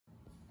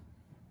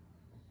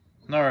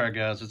All right,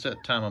 guys, it's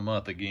that time of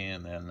month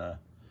again, and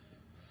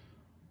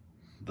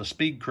the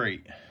speed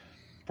crate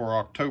for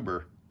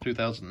October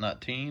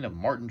 2019 of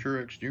Martin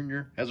Truex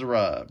Jr. has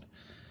arrived.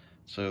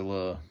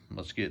 So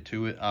let's get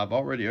to it. I've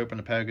already opened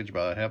the package,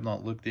 but I have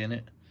not looked in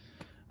it.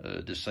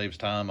 It just saves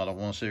time. I don't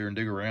want to sit here and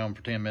dig around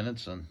for 10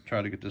 minutes and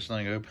try to get this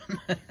thing open.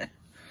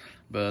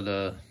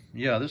 But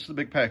yeah, this is a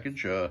big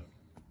package. And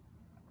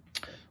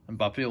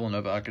by feeling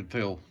of it, I could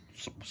feel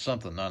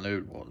something. I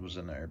knew what was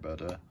in there.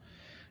 But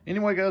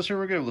anyway, guys, here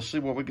we go. Let's see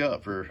what we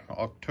got for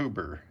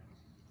October.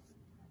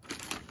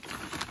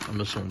 I'm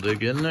just gonna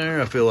dig in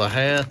there. I feel a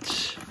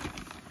hat.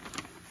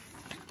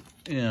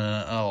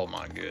 Yeah, oh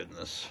my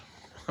goodness.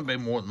 I've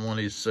been wanting one of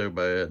these so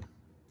bad.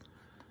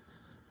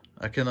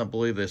 I cannot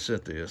believe they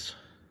sent this.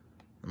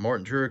 The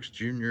Martin Truex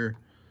Jr.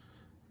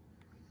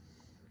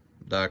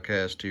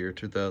 diecast here,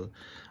 2000.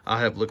 I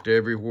have looked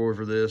everywhere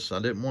for this. I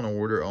didn't want to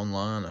order it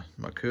online.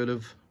 I could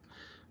have.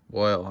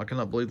 Wow, I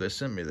cannot believe they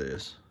sent me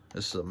this.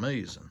 This is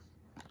amazing.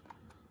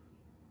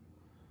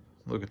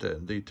 Look at that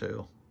in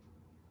detail.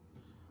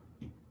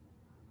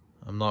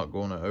 I'm not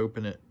going to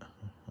open it.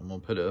 I'm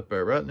going to put it up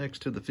there right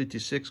next to the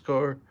 56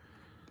 car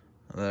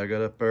that I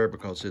got up there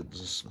because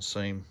it's the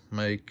same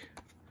make.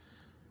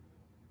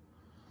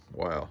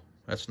 Wow,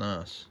 that's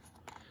nice.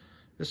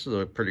 This is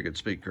a pretty good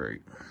speed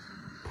crate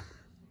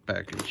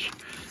package.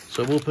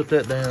 So we'll put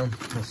that down.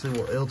 Let's see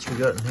what else we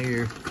got in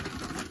here.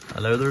 I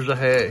know there's a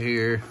hat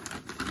here.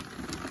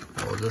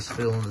 I was just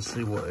feeling to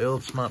see what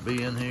else might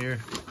be in here.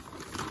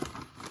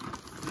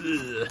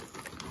 Ugh.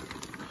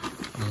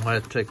 I'm gonna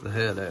have to take the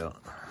hat out.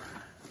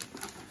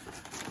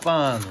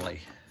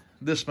 Finally,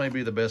 this may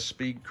be the best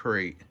speed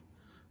crate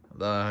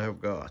that I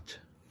have got.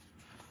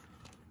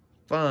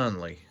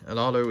 Finally, an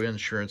auto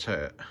insurance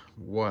hat.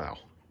 Wow.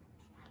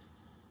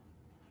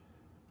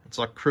 It's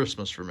like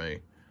Christmas for me.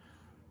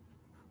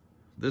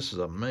 This is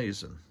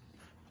amazing.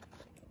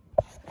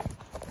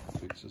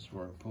 Fix this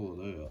where I can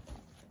pull it out.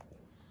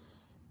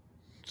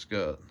 It's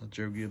got the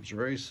Joe Gibbs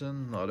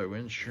Racing, auto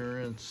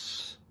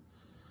insurance.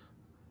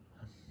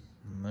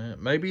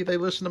 Maybe they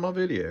listened to my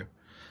video.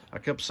 I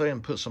kept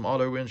saying put some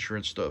auto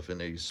insurance stuff in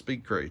these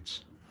speed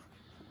crates.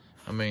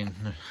 I mean,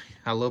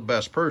 I love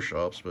Bass Pro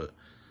Shops, but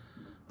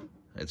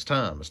it's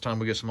time. It's time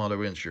we get some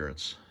auto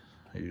insurance.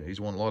 He's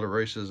won a lot of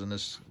races in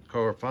this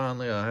car.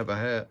 Finally, I have a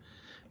hat.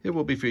 It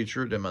will be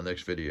featured in my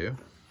next video.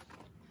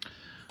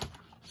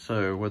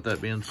 So, with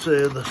that being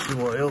said, let's see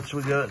what else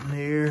we got in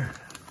here.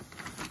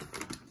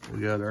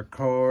 We got our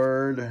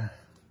card.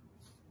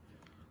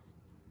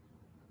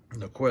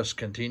 The quest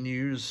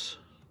continues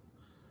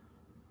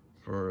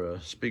for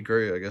speed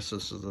crate. I guess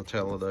this is the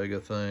Talladega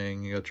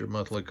thing. You got your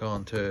monthly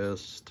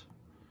contest.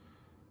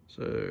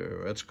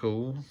 So, that's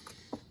cool.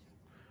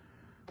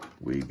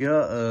 We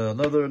got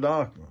another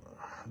decal.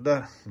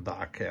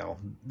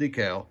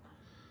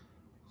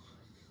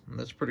 And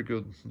that's pretty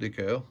good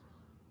decal.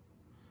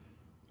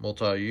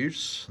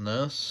 Multi-use,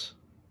 nice.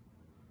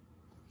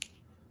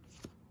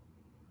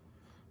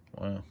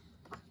 Wow.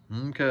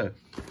 Okay.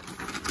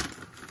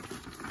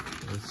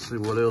 Let's see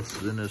what else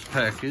is in this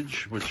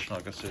package, which,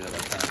 like I said, I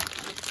kind of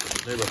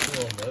did a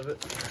film of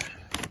it.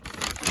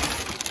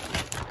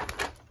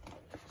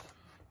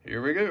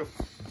 Here we go.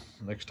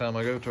 Next time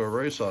I go to a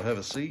race, I'll have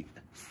a seat.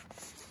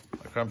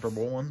 A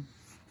comfortable one.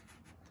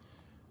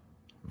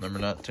 Number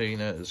 19,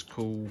 that is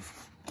cool.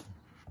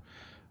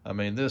 I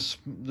mean, this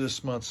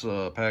month's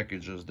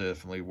package is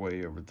definitely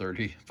way over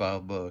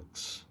 35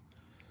 bucks.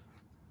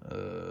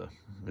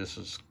 This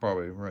is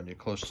probably running you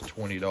close to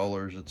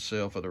 $20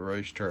 itself at the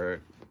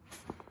racetrack.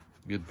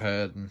 Good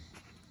padding,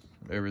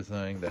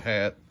 everything. The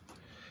hat,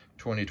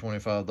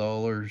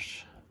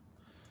 $25.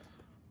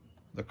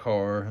 The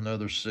car,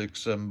 another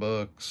 $6-7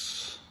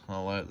 bucks.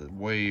 All that,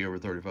 way over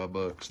 35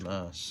 bucks.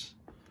 Nice.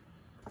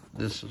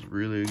 This is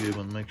really a good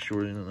one. Make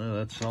sure you know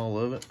that's all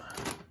of it.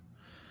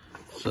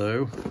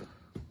 So,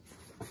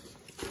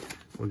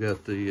 we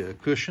got the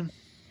cushion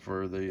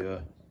for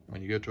the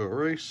when you go to a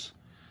race.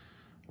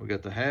 We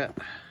got the hat.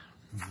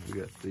 We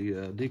got the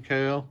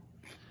decal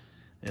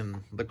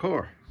and the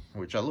car,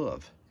 which I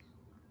love.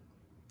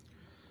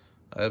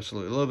 I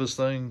absolutely love this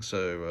thing.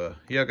 So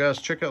yeah, guys,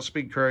 check out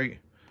Speed Crate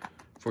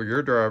for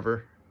your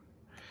driver,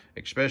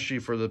 especially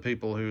for the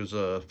people who's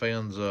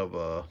fans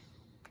of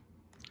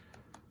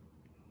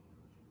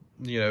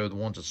you know, the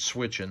ones that's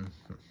switching,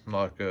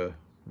 like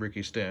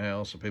Ricky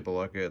Stenhouse and people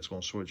like that. It's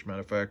going to switch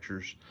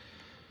manufacturers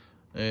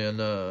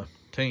and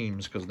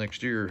teams, because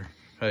next year,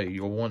 hey,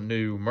 you'll want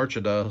new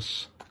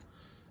merchandise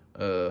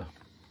and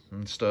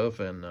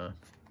stuff, and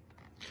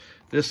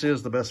this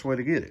is the best way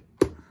to get it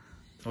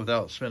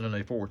without spending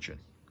a fortune.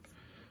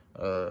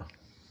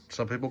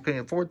 Some people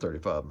can't afford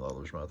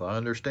 $35 a month. I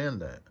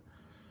understand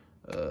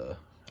that.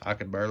 I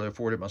can barely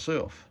afford it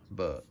myself,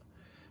 but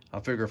I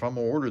figure if I'm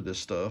gonna order this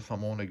stuff,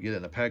 I'm gonna get it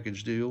in a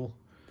package deal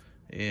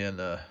and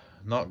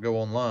not go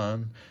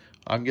online.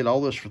 I can get all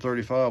this for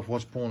 $35.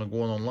 What's the point of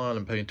going online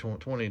and paying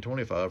 $20,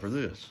 $25 for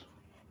this?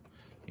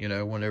 You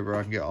know, whenever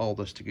I can get all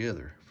this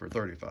together for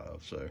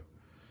 $35. So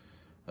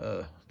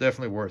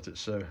definitely worth it.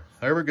 So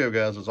there we go,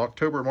 guys. It's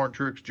October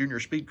Martin Truex Jr.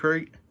 Speed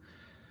Crate.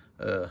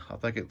 I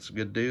think it's a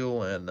good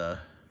deal, and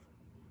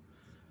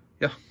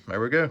yeah, there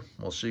we go.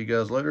 We'll see you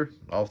guys later.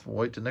 I'll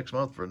wait till next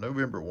month for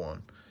November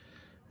one,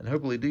 and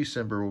hopefully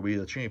December will be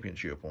a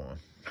championship one.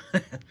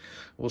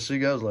 We'll see you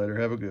guys later.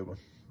 Have a good one.